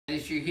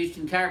This is your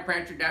Houston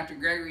chiropractor, Dr.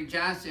 Gregory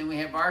Johnson. We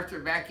have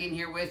Arthur back in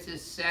here with us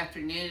this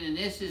afternoon, and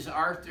this is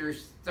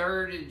Arthur's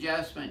third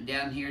adjustment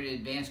down here at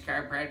Advanced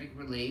Chiropractic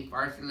Relief.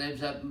 Arthur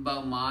lives up in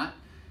Beaumont,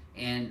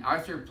 and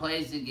Arthur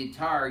plays the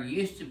guitar,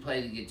 used to play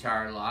the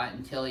guitar a lot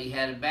until he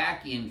had a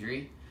back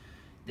injury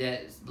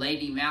that laid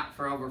him out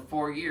for over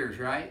 4 years,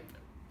 right?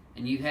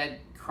 And you've had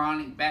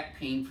chronic back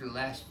pain for the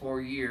last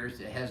 4 years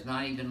that has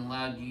not even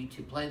allowed you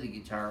to play the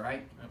guitar,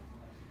 right? Yep.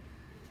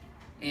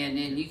 And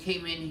then you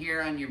came in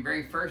here on your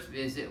very first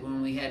visit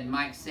when we had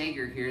Mike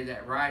Sager here,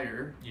 that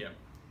rider. Yeah.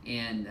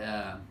 And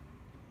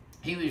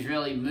he was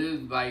really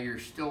moved by your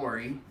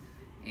story.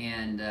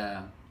 And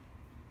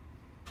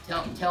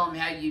tell him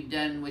how you've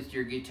done with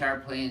your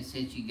guitar playing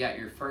since you got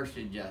your first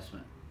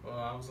adjustment. Well,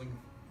 I was in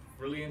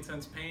really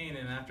intense pain,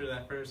 and after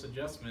that first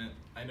adjustment,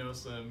 I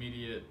noticed an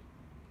immediate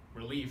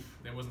relief.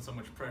 There wasn't so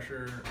much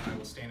pressure. I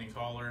was standing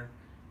taller.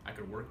 I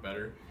could work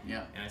better.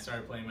 Yeah. And I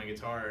started playing my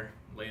guitar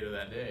later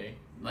that day.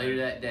 Later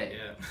that day.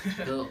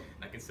 Yeah. Cool.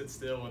 I could sit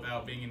still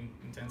without being in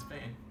intense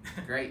pain.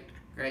 Great,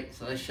 great.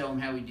 So let's show them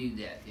how we do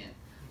that then.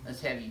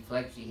 Let's have you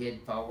flex your head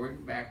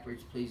forward,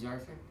 backwards, please,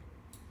 Arthur.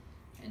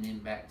 And then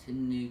back to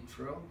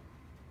neutral.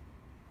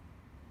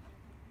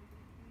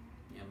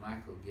 Yeah,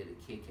 Mike will get a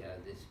kick out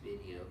of this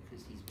video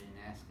because he's been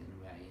asking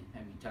about you.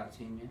 Have you talked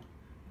to him yet?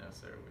 No,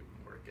 sir. We've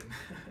been working.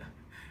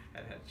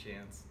 Hadn't had a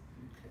chance.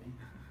 Okay.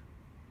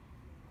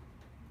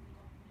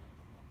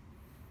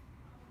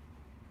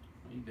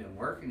 You've been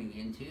working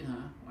again too,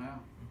 huh? Wow.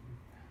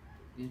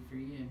 Good for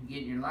you.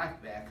 Getting your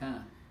life back, huh?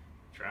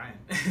 Trying.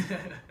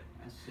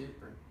 That's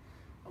super.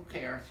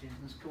 Okay, Arthur,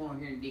 let's go on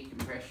here and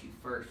decompress you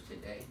first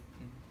today.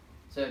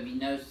 So have you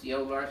noticed the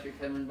old Arthur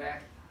coming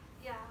back?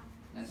 Yeah.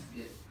 That's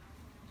good.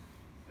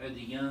 Or the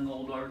young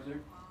old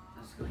Arthur?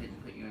 Let's go ahead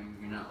and put you on.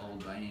 You're not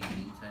old by any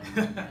means.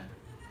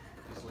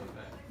 Just like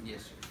that.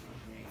 Yes, sir.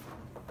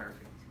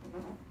 Perfect.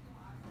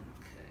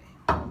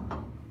 Okay.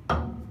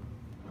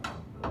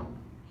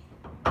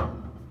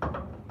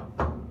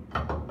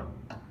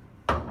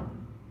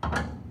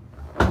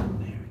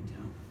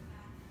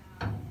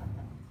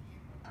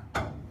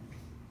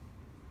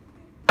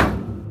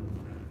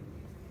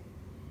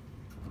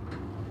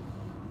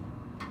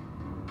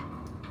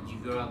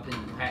 Grow up in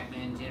the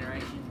Pac-Man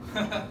generation?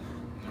 No.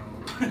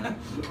 I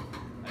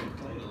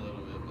played a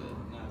little bit, but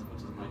not as much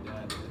as my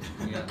dad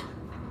did. Yeah.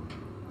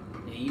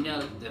 And you know,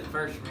 the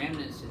first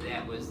remnants of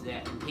that was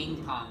that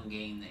ping pong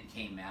game that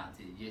came out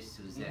that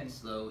just was that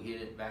slow,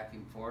 hit it back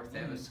and forth.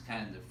 That was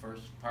kind of the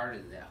first part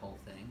of that whole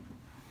thing.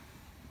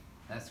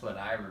 That's what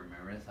I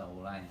remember. That's how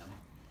old I am.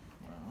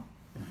 Wow.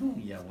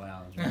 Yeah,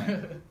 wow. That's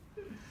right.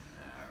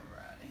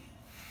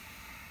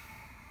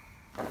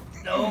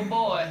 Oh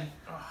boy.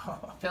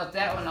 Felt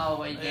that one all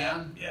the way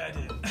down. Yeah, I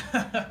did.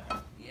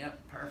 Yep,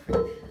 perfect.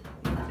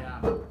 Good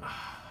job.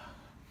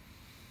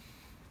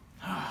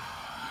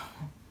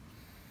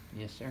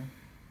 Yes, sir.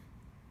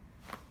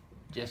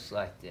 Just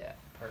like that.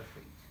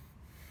 Perfect.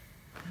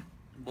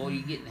 Boy,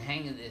 you're getting the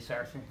hang of this,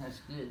 Arthur. That's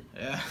good.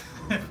 Yeah.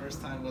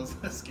 First time was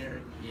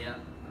scary. Yep.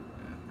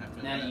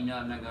 Now you know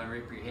I'm not going to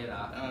rip your head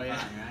off. Oh, yeah.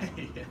 Fine,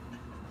 right? Yeah.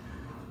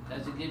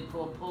 That's a good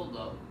pull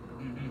though.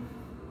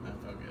 That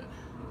felt good.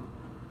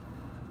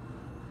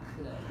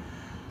 Good.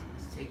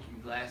 Let's take your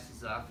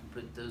glasses off and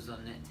put those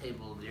on that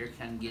table there.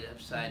 Kind of get up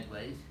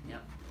sideways.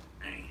 Yep.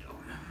 There you go.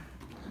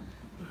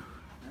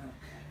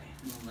 Okay.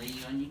 I'm going to lay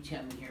you on your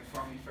tummy here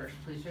for me first,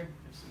 please, sir.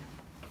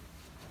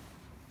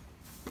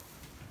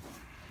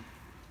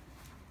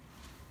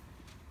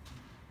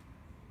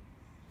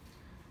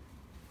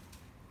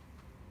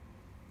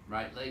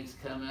 Right leg's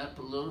coming up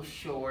a little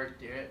short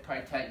there. It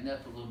probably tighten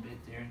up a little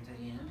bit there at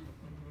the end.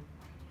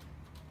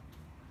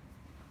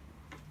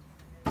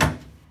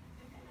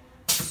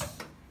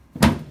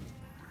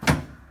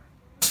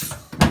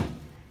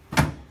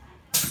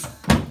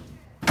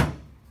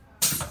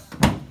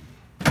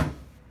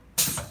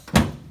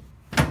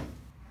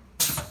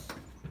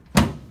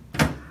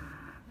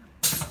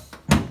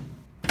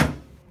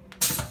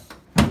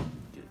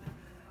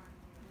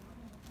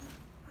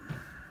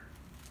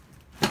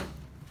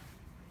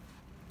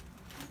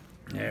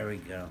 There we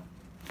go.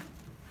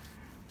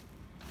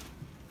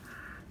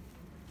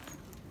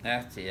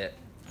 That's it.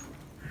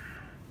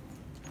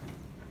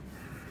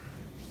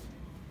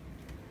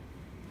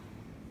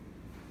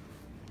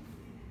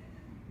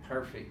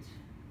 Perfect.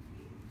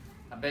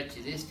 I bet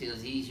you this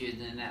feels easier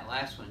than that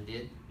last one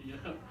did.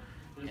 Yeah.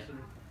 Yes, sir.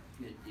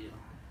 Good deal.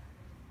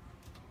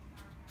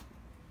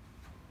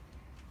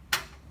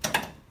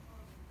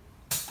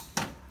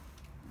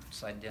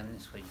 Slide down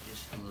this way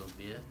just a little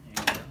bit.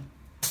 There you go.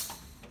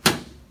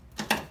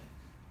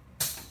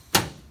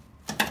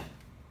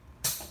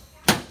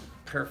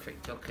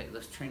 Perfect. Okay,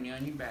 let's turn you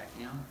on your back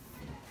now.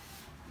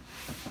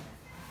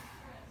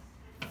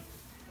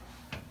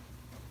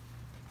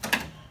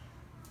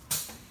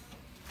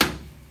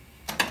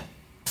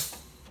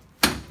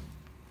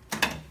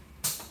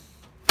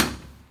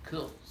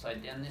 Cool.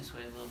 Slide down this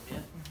way a little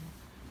bit.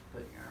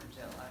 Put your arms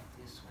out like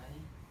this way.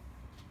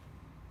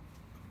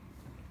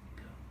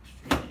 Go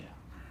straight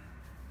out.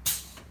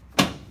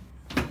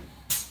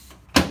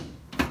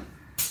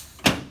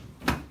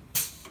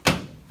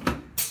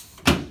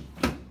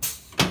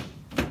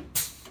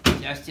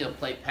 I still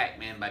play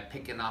Pac-Man by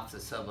picking off the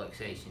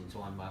subluxations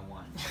one by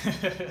one.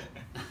 There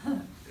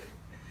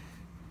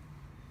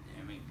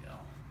we go.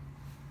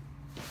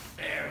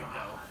 There we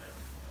go.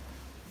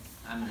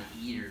 I'm the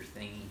eater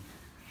thingy.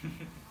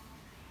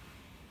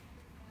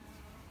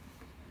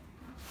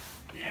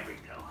 There we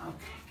go.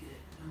 Okay,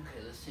 good. Okay,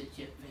 let's sit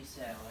you up face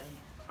that way.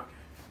 Okay.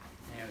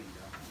 There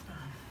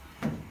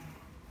we go.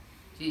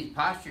 See, his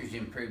posture's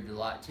improved a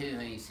lot too,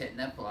 and he's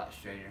sitting up a lot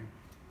straighter.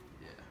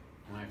 Yeah.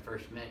 When I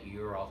first met you, you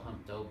were all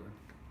humped over,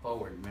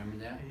 forward. Remember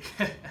that?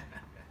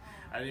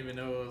 I didn't even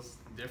know it was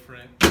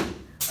different.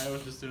 I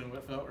was just doing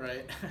what felt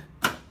right.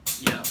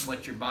 Yeah,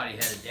 what your body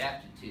had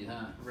adapted to,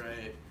 huh?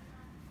 Right.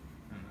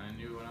 And I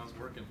knew when I was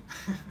working.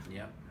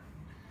 Yep.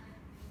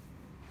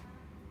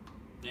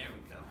 There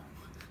we go.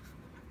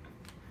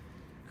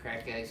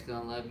 Crack Addict's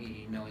gonna love you.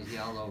 You know he's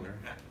all over.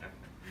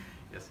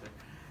 Yes, sir.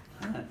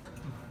 There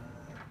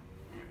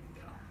we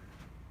go.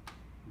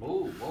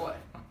 Oh boy,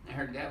 I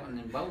heard that one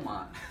in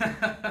Beaumont. I've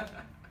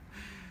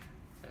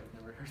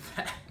never heard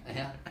that.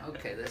 Yeah.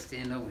 Okay, let's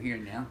stand over here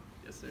now.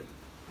 Yes, sir.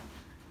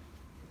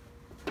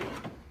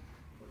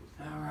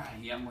 All right.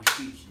 Yeah, I'm gonna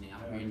shoot you now.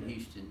 We're in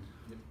Houston.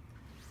 Yep.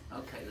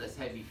 Okay, let's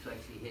have you flex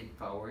your head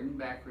forward and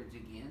backwards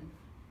again,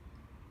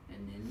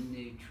 and then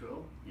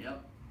neutral.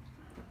 Yep.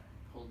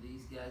 Pull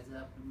these guys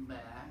up and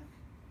back.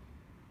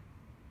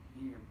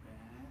 Here,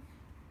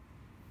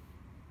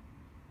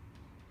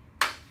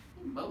 back.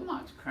 And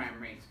Beaumont's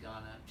crime rate's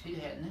gone up too,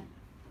 hasn't it?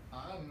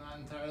 I'm not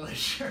entirely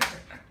sure.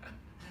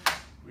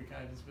 We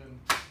kind of just been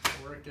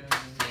working.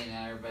 Staying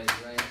out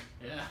everybody's way.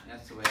 Yeah.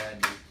 That's the way I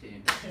do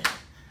too.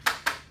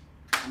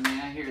 I mean,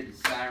 I hear the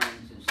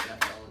sirens and stuff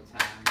all the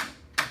time.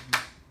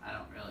 I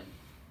don't really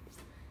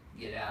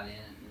get out in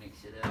it and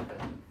mix it up.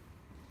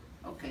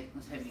 Okay,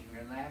 let's have you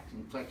relax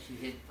and flex your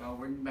head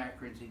forward and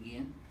backwards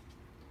again.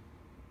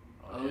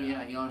 Oh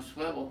yeah, you on a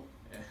swivel.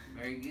 Yeah.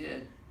 Very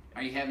good.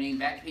 Are you having any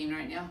back pain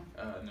right now?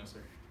 No, sir.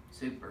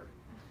 Super.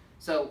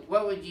 So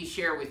what would you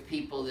share with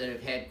people that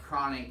have had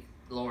chronic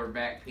lower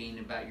back pain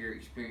about your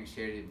experience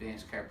here at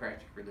Advanced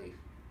Chiropractic Relief?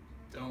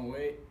 Don't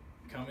wait.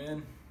 Come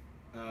in.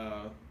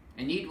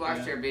 And you'd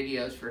watched our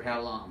videos for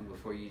how long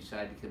before you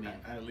decided to come in?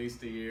 At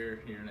least a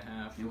year, year and a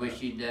half. You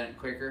wish you'd done it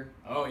quicker?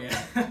 Oh,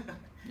 yeah.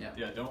 Yeah.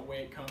 Yeah, don't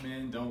wait. Come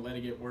in. Don't let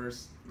it get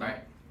worse. Don't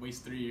Right.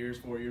 waste 3 years,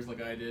 4 years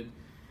like I did.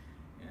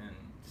 And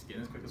just get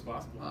in as quick as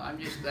possible. Well, I'm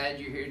just glad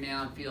you're here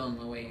now and feeling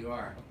the way you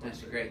are.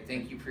 That's great.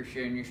 Thank you for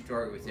sharing your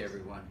story with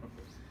everyone.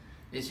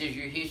 This is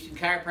your Houston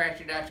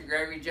chiropractor, Dr.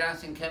 Gregory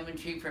Johnson, coming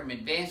to you from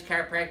Advanced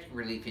Chiropractic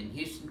Relief in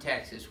Houston,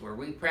 Texas, where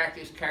we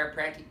practice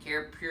chiropractic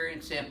care, pure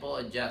and simple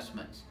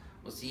adjustments.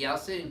 We'll see y'all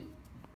soon.